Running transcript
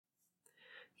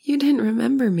You didn't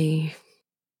remember me.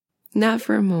 Not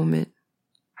for a moment.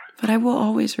 But I will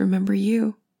always remember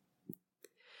you.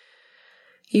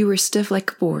 You were stiff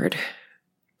like a board,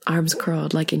 arms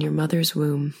curled like in your mother's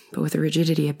womb, but with a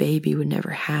rigidity a baby would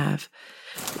never have.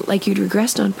 Like you'd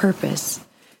regressed on purpose,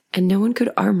 and no one could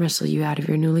arm wrestle you out of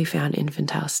your newly found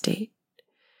infantile state.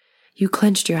 You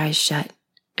clenched your eyes shut,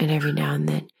 and every now and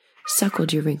then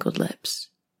suckled your wrinkled lips.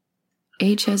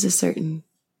 Age has a certain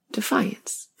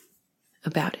defiance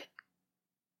about it.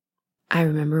 I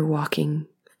remember walking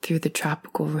through the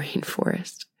tropical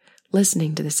rainforest,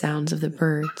 listening to the sounds of the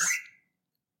birds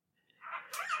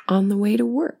on the way to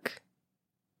work.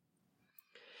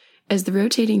 As the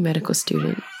rotating medical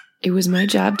student, it was my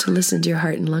job to listen to your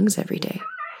heart and lungs every day.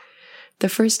 The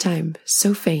first time,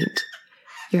 so faint,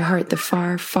 your heart the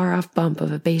far, far off bump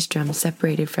of a bass drum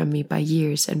separated from me by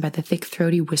years and by the thick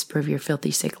throaty whisper of your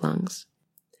filthy sick lungs.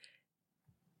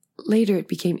 Later it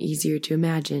became easier to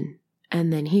imagine,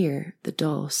 and then hear the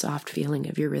dull, soft feeling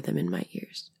of your rhythm in my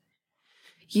ears.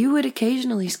 You would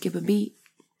occasionally skip a beat.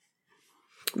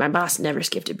 My boss never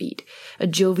skipped a beat. A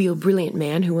jovial, brilliant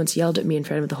man who once yelled at me in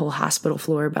front of the whole hospital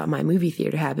floor about my movie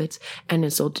theater habits and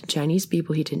insulted Chinese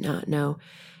people he did not know,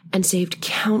 and saved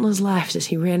countless lives as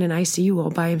he ran an ICU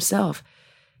all by himself.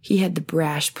 He had the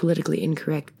brash, politically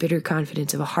incorrect, bitter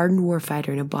confidence of a hardened warfighter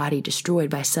in a body destroyed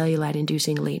by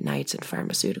cellulite-inducing late nights and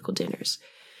pharmaceutical dinners.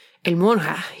 El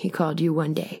Monja, he called you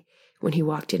one day when he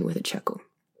walked in with a chuckle.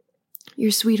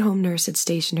 Your sweet home nurse had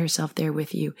stationed herself there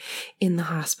with you in the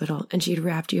hospital, and she had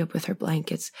wrapped you up with her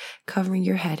blankets, covering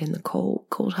your head in the cold,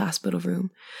 cold hospital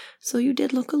room. So you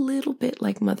did look a little bit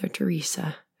like Mother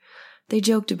Teresa. They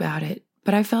joked about it,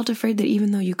 but I felt afraid that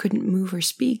even though you couldn't move or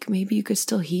speak, maybe you could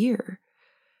still hear.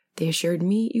 They assured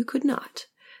me you could not.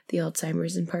 The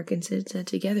Alzheimer's and Parkinson's had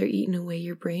together eaten away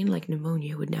your brain like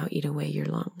pneumonia would now eat away your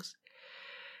lungs.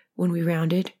 When we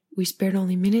rounded, we spared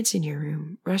only minutes in your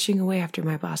room, rushing away after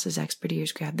my boss's expert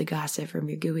ears grabbed the gossip from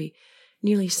your gooey,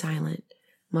 nearly silent,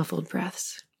 muffled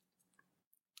breaths.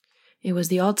 It was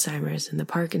the Alzheimer's and the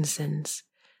Parkinson's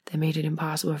that made it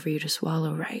impossible for you to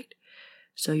swallow right,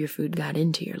 so your food got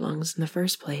into your lungs in the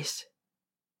first place.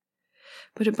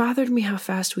 But it bothered me how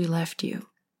fast we left you.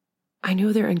 I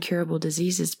know they're incurable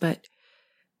diseases, but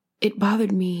it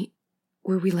bothered me,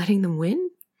 were we letting them win?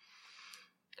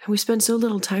 And we spent so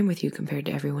little time with you compared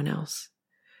to everyone else.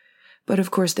 But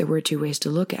of course there were two ways to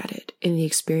look at it. In the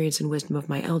experience and wisdom of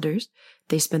my elders,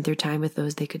 they spent their time with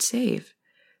those they could save,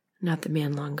 not the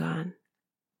man long gone.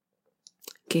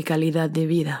 Que calidad de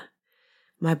vida.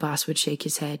 My boss would shake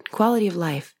his head. Quality of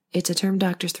life. It's a term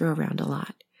doctors throw around a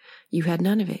lot. You had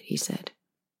none of it, he said.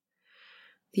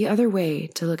 The other way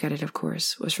to look at it, of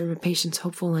course, was from a patient's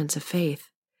hopeful lens of faith.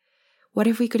 What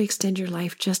if we could extend your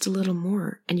life just a little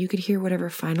more, and you could hear whatever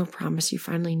final promise you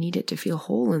finally needed to feel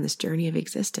whole in this journey of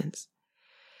existence?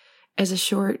 As a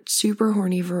short, super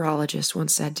horny virologist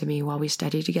once said to me while we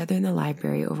studied together in the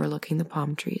library overlooking the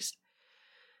palm trees,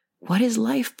 what is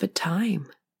life but time?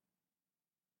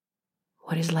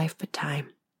 What is life but time?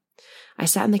 I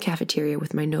sat in the cafeteria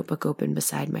with my notebook open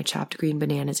beside my chopped green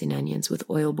bananas and onions with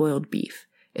oil-boiled beef.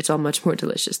 It's all much more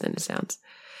delicious than it sounds.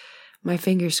 My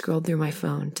fingers scrolled through my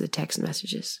phone to the text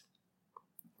messages.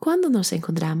 ¿Cuándo nos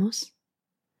encontramos?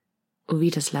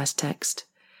 Uvita's last text.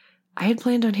 I had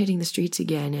planned on hitting the streets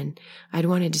again, and I'd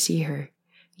wanted to see her.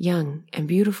 Young and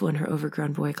beautiful in her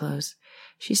overgrown boy clothes,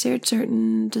 she shared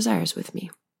certain desires with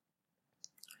me.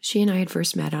 She and I had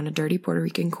first met on a dirty Puerto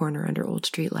Rican corner under old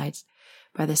streetlights,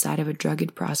 by the side of a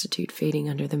drugged prostitute fading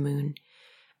under the moon.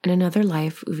 In another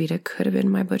life, Uvita could have been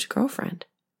my butch girlfriend.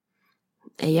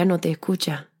 Ella no te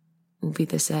escucha,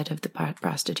 Uvita said of the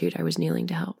prostitute I was kneeling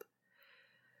to help.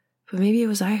 But maybe it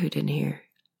was I who didn't hear.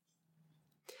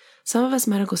 Some of us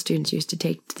medical students used to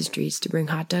take to the streets to bring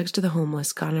hot dogs to the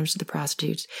homeless, condoms to the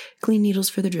prostitutes, clean needles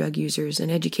for the drug users,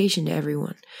 and education to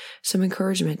everyone, some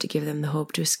encouragement to give them the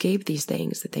hope to escape these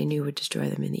things that they knew would destroy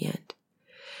them in the end.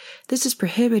 This is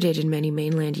prohibited in many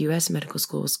mainland U.S. medical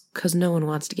schools because no one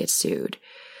wants to get sued.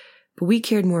 But we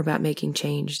cared more about making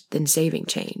change than saving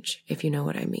change, if you know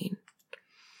what I mean.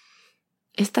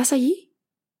 ¿Estás allí?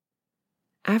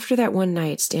 After that one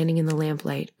night standing in the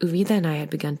lamplight, Uvita and I had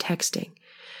begun texting,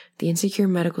 the insecure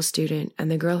medical student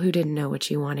and the girl who didn't know what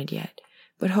she wanted yet,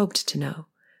 but hoped to know,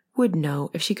 would know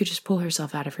if she could just pull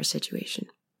herself out of her situation.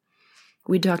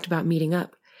 We'd talked about meeting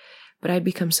up, but I'd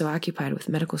become so occupied with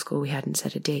medical school we hadn't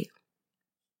set a date.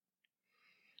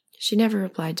 She never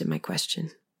replied to my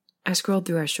question. I scrolled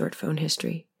through our short phone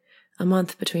history, a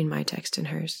month between my text and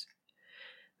hers.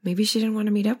 Maybe she didn't want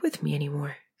to meet up with me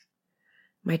anymore.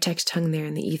 My text hung there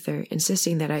in the ether,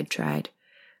 insisting that I'd tried.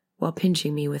 while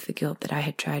pinching me with the guilt that I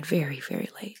had tried very, very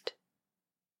late.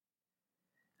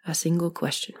 A single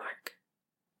question mark.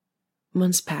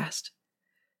 Months passed.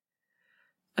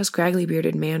 A scraggly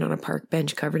bearded man on a park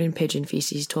bench covered in pigeon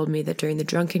feces told me that during the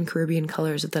drunken Caribbean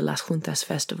colors of the Las Juntas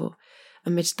festival,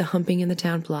 amidst the humping in the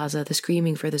town plaza, the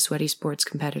screaming for the sweaty sports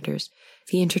competitors,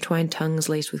 the intertwined tongues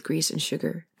laced with grease and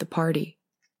sugar, the party,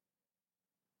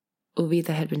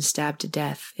 Uvita had been stabbed to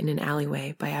death in an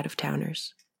alleyway by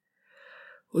out-of-towners.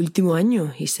 Último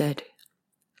año, he said.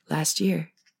 Last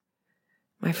year.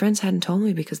 My friends hadn't told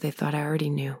me because they thought I already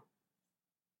knew.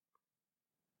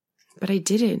 But I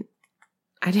didn't.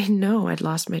 I didn't know I'd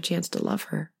lost my chance to love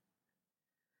her.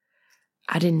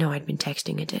 I didn't know I'd been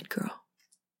texting a dead girl.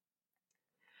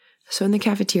 So in the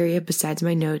cafeteria, besides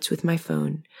my notes with my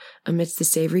phone, amidst the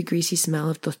savory, greasy smell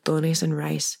of tostones and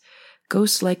rice,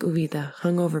 ghosts like Uvita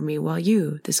hung over me while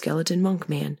you, the skeleton monk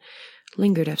man,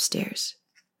 lingered upstairs.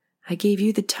 I gave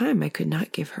you the time I could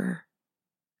not give her.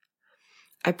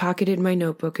 I pocketed my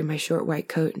notebook and my short white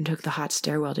coat and took the hot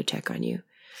stairwell to check on you.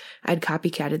 I'd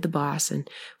copycatted the boss and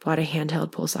bought a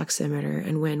handheld pulse oximeter,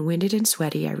 and when, winded and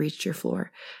sweaty, I reached your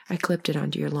floor, I clipped it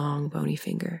onto your long, bony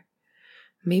finger.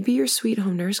 Maybe your sweet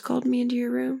home nurse called me into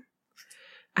your room?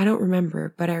 I don't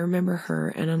remember, but I remember her,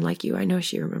 and unlike you, I know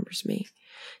she remembers me.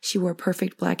 She wore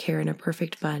perfect black hair in a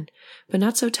perfect bun, but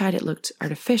not so tight it looked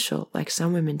artificial like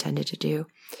some women tended to do,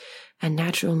 and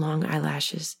natural long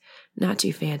eyelashes, not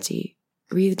too fancy,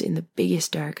 wreathed in the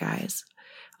biggest dark eyes,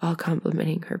 all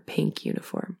complementing her pink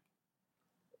uniform.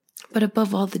 But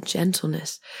above all, the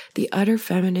gentleness, the utter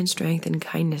feminine strength and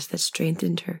kindness that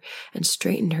strengthened her and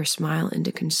straightened her smile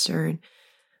into concern,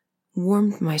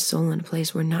 warmed my soul in a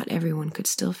place where not everyone could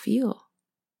still feel.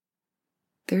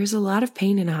 There is a lot of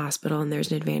pain in a hospital, and there's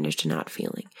an advantage to not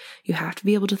feeling. You have to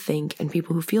be able to think, and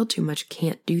people who feel too much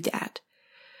can't do that.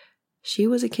 She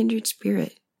was a kindred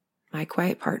spirit, my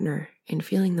quiet partner in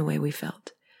feeling the way we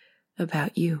felt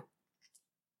about you.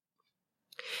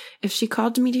 If she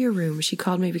called me to your room, she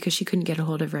called me because she couldn't get a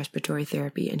hold of respiratory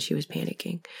therapy and she was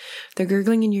panicking. The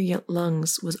gurgling in your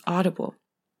lungs was audible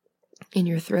in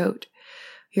your throat.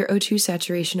 Your O2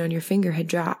 saturation on your finger had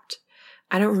dropped.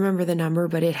 I don't remember the number,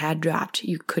 but it had dropped.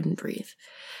 You couldn't breathe.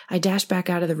 I dashed back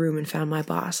out of the room and found my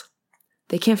boss.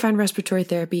 They can't find respiratory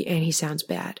therapy and he sounds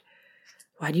bad.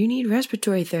 Why do you need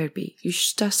respiratory therapy? You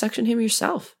should suction him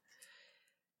yourself.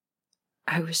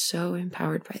 I was so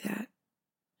empowered by that.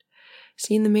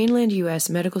 See, in the mainland U.S.,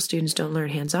 medical students don't learn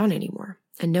hands-on anymore,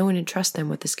 and no one entrusts them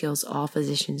with the skills all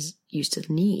physicians used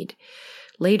to need.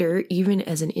 Later, even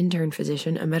as an intern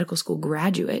physician, a medical school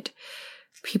graduate,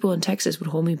 people in Texas would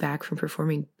hold me back from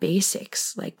performing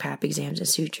basics like PAP exams and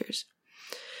sutures.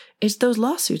 It's those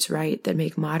lawsuits, right, that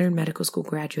make modern medical school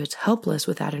graduates helpless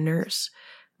without a nurse.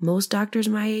 Most doctors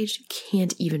my age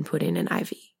can't even put in an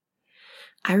IV.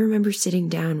 I remember sitting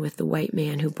down with the white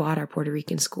man who bought our Puerto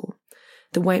Rican school.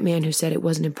 The white man who said it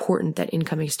wasn't important that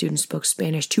incoming students spoke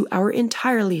Spanish to our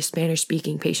entirely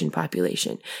Spanish-speaking patient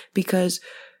population because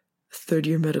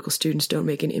third-year medical students don't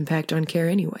make an impact on care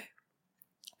anyway.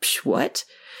 Psh, what?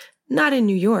 Not in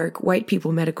New York, white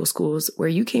people medical schools, where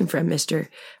you came from, mister,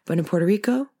 but in Puerto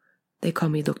Rico, they call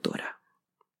me doctora.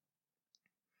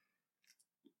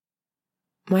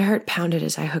 My heart pounded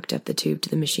as I hooked up the tube to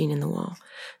the machine in the wall.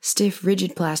 Stiff,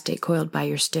 rigid plastic coiled by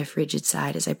your stiff, rigid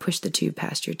side as I pushed the tube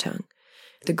past your tongue.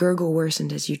 The gurgle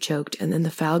worsened as you choked, and then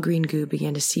the foul green goo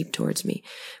began to seep towards me,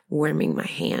 worming my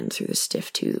hand through the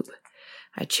stiff tube.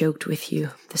 I choked with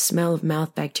you, the smell of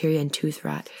mouth bacteria and tooth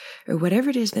rot, or whatever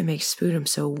it is that makes sputum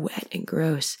so wet and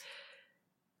gross.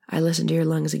 I listened to your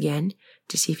lungs again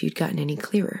to see if you'd gotten any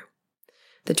clearer.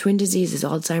 The twin diseases,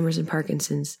 Alzheimer's and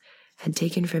Parkinson's, had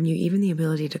taken from you even the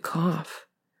ability to cough,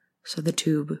 so the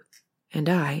tube and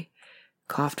I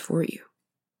coughed for you.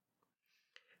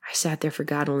 I sat there for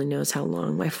God only knows how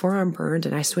long. My forearm burned,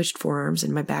 and I switched forearms,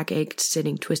 and my back ached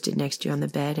sitting twisted next to you on the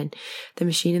bed, and the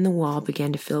machine in the wall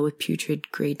began to fill with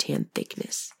putrid gray tan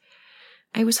thickness.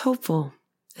 I was hopeful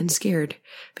and scared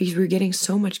because we were getting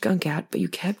so much gunk out, but you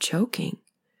kept choking.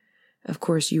 Of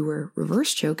course, you were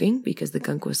reverse choking because the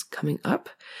gunk was coming up,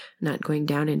 not going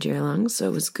down into your lungs, so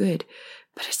it was good,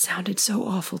 but it sounded so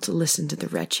awful to listen to the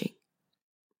retching.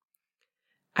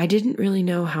 I didn't really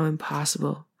know how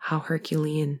impossible, how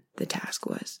Herculean the task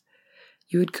was.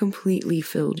 You had completely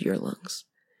filled your lungs.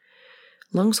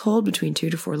 Lungs hold between 2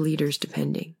 to 4 liters,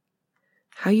 depending.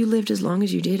 How you lived as long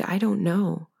as you did, I don't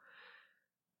know.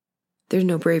 There's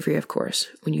no bravery, of course,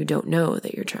 when you don't know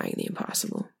that you're trying the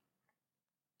impossible.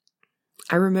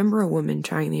 I remember a woman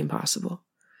trying the impossible.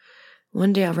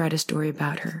 One day I'll write a story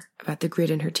about her, about the grit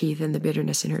in her teeth and the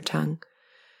bitterness in her tongue.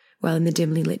 while in the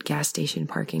dimly lit gas station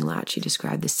parking lot, she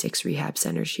described the 6 rehab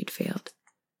centers she'd failed.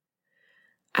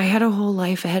 I had a whole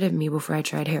life ahead of me before I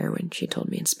tried heroin, she told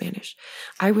me in Spanish.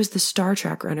 I was the star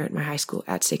track runner at my high school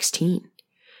at 16.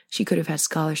 She could have had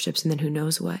scholarships and then who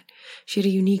knows what. She had a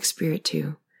unique spirit,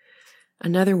 too.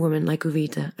 Another woman like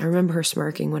Uvita, I remember her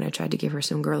smirking when I tried to give her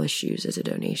some girlish shoes as a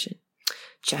donation.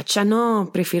 Chacha no,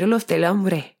 prefiero los del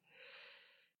hombre.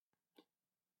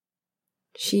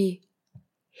 She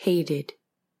hated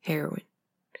heroin.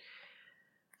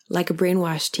 Like a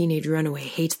brainwashed teenage runaway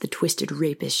hates the twisted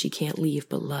rapist she can't leave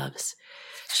but loves.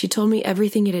 She told me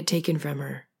everything it had taken from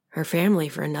her family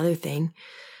for another thing,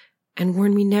 and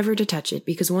warned me never to touch it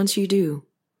because once you do,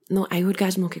 no hay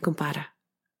orgasmo que compara.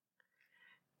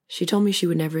 She told me she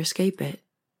would never escape it,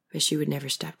 but she would never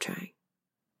stop trying.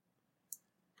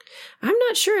 I'm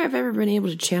not sure I've ever been able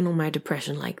to channel my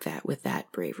depression like that with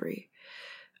that bravery.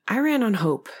 I ran on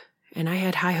hope, and I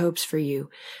had high hopes for you.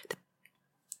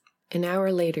 An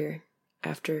hour later,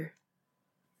 after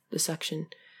the suction,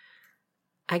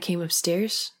 I came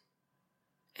upstairs,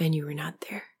 and you were not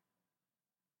there.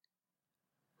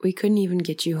 We couldn't even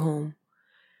get you home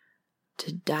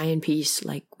to die in peace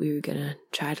like we were gonna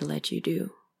try to let you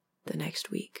do the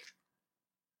next week.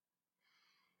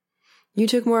 You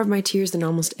took more of my tears than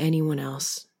almost anyone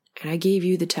else, and I gave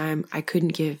you the time I couldn't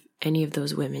give any of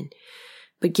those women,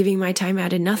 but giving my time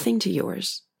added nothing to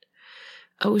yours.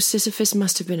 Oh, Sisyphus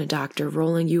must have been a doctor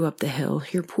rolling you up the hill,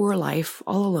 your poor life,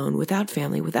 all alone, without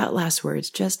family, without last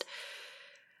words, just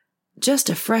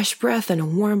a fresh breath and a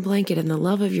warm blanket and the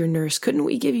love of your nurse. Couldn't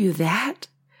we give you that?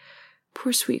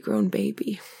 Poor sweet grown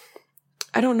baby.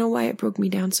 I don't know why it broke me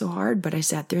down so hard, but I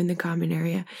sat there in the common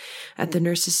area at the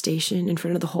nurse's station in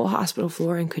front of the whole hospital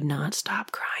floor and could not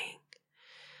stop crying.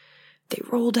 They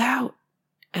rolled out,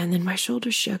 and then my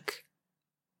shoulders shook.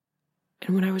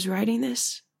 And when I was writing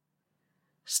this,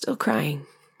 still crying,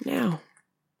 now.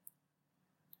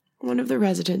 One of the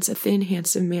residents, a thin,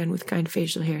 handsome man with kind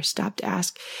facial hair, stopped to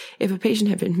ask if a patient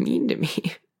had been mean to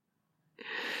me.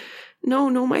 No,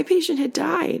 my patient had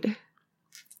died.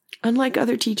 Unlike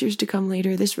other teachers to come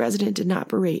later, this resident did not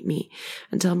berate me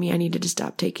and tell me I needed to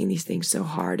stop taking these things so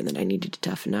hard and that I needed to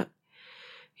toughen up.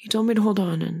 He told me to hold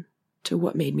on to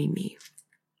what made me me.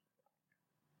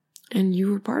 And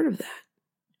you were part of that.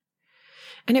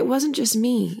 And it wasn't just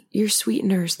me, your sweet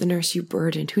nurse, the nurse you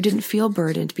burdened, who didn't feel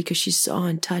burdened because she saw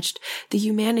and touched the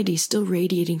humanity still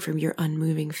radiating from your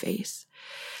unmoving face.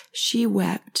 She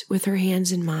wept with her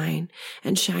hands in mine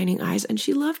and shining eyes, and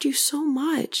she loved you so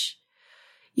much.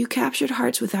 You captured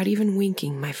hearts without even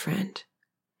winking, my friend.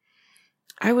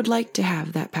 I would like to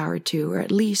have that power too, or at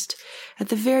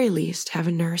the very least, have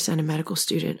a nurse and a medical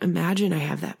student imagine I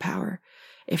have that power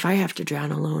if I have to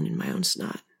drown alone in my own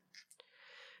snot.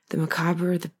 The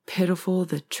macabre, the pitiful,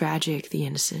 the tragic, the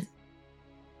innocent.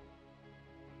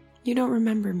 You don't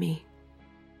remember me,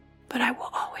 but I will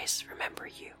always remember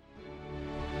you.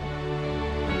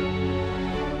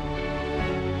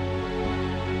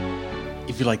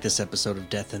 If you like this episode of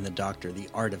Death and the Doctor, The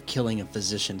Art of Killing a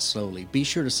Physician Slowly, be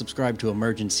sure to subscribe to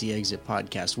Emergency Exit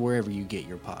Podcast wherever you get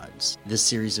your pods. This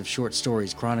series of short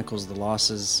stories chronicles the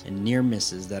losses and near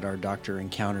misses that our doctor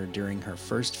encountered during her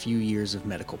first few years of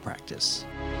medical practice.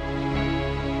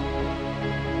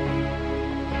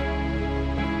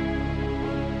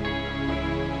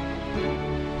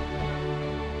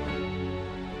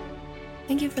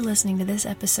 Thank you for listening to this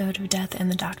episode of Death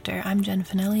and the Doctor. I'm Jen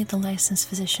Finelli, the licensed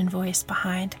physician voice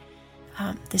behind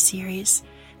the series.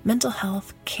 Mental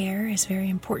health care is very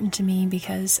important to me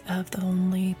because of the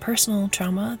only personal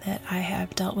trauma that I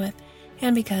have dealt with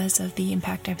and because of the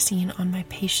impact I've seen on my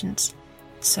patients.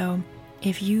 So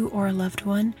if you or a loved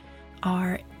one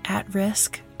are at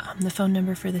risk, the phone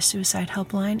number for the suicide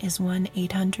helpline is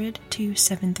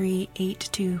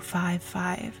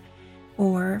 1-800-273-8255.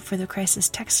 Or for the crisis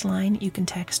text line, you can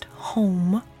text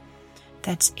HOME,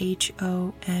 that's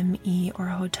HOME, or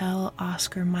Hotel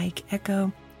Oscar Mike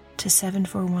Echo, to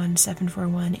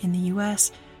 741-741 in the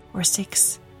US, or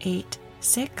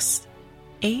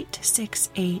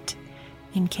 686-868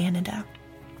 in Canada.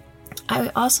 I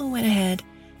also went ahead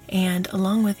and,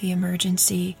 along with the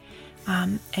Emergency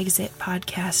Exit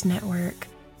Podcast Network,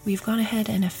 we've gone ahead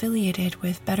and affiliated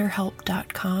with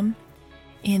BetterHelp.com.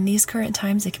 In these current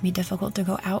times, it can be difficult to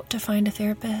go out to find a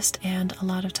therapist, and a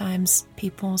lot of times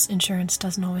people's insurance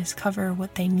doesn't always cover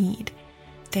what they need.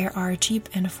 There are cheap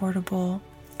and affordable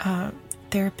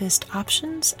therapist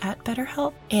options at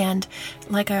BetterHelp, and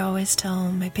like I always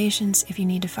tell my patients, if you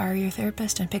need to fire your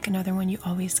therapist and pick another one, you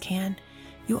always can.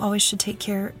 You always should take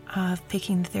care of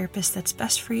picking the therapist that's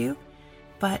best for you,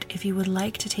 But if you would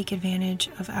like to take advantage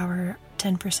of our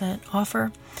 10%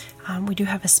 offer, we do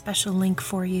have a special link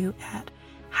for you at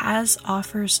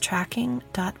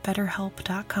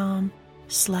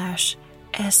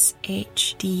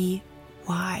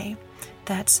hasofferstracking.betterhelp.com/SHDY.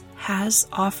 That's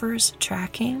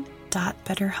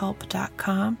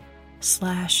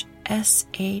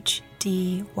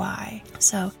hasofferstracking.betterhelp.com/SHDY.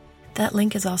 So that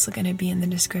link is also going to be in the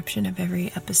description of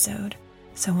every episode.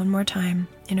 So one more time,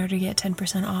 in order to get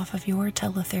 10% off of your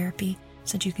teletherapy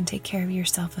so that you can take care of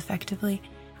yourself effectively,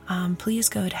 please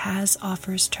go to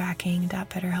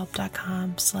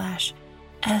hasofferstracking.betterhelp.com/S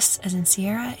as in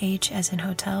Sierra, H as in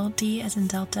Hotel, D as in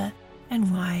Delta,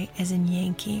 and Y as in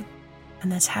Yankee. And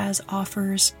that's Has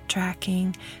Offers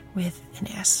Tracking with an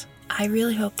S. I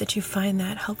really hope that you find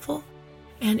that helpful.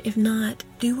 And if not,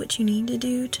 do what you need to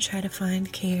do to try to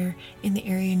find care in the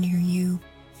area near you.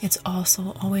 It's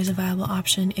also always a viable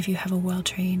option if you have a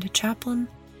well-trained chaplain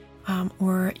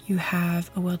or you have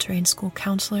a well-trained school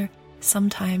counselor.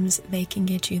 Sometimes they can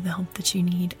get you the help that you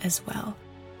need as well.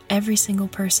 Every single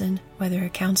person, whether a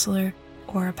counselor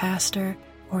or a pastor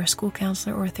or a school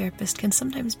counselor or a therapist, can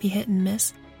sometimes be hit and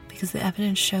miss, because the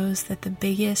evidence shows that the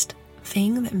biggest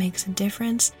thing that makes a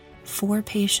difference for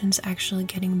patients actually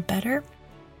getting better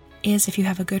is if you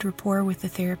have a good rapport with the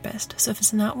therapist. So if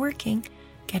it's not working,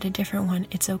 get a different one.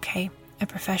 It's okay. A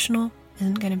professional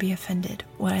isn't going to be offended.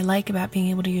 What I like about being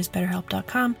able to use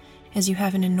BetterHelp.com is you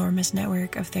have an enormous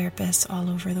network of therapists all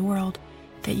over the world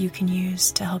that you can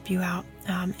use to help you out.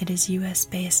 It is a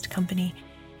US-based company,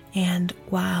 and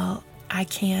while I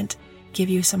can't give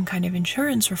you some kind of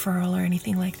insurance referral or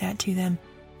anything like that to them,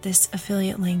 this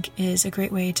affiliate link is a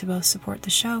great way to both support the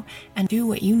show and do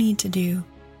what you need to do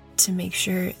to make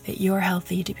sure that you're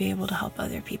healthy to be able to help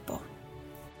other people.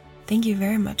 Thank you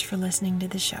very much for listening to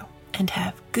the show, and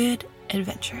have good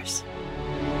adventures.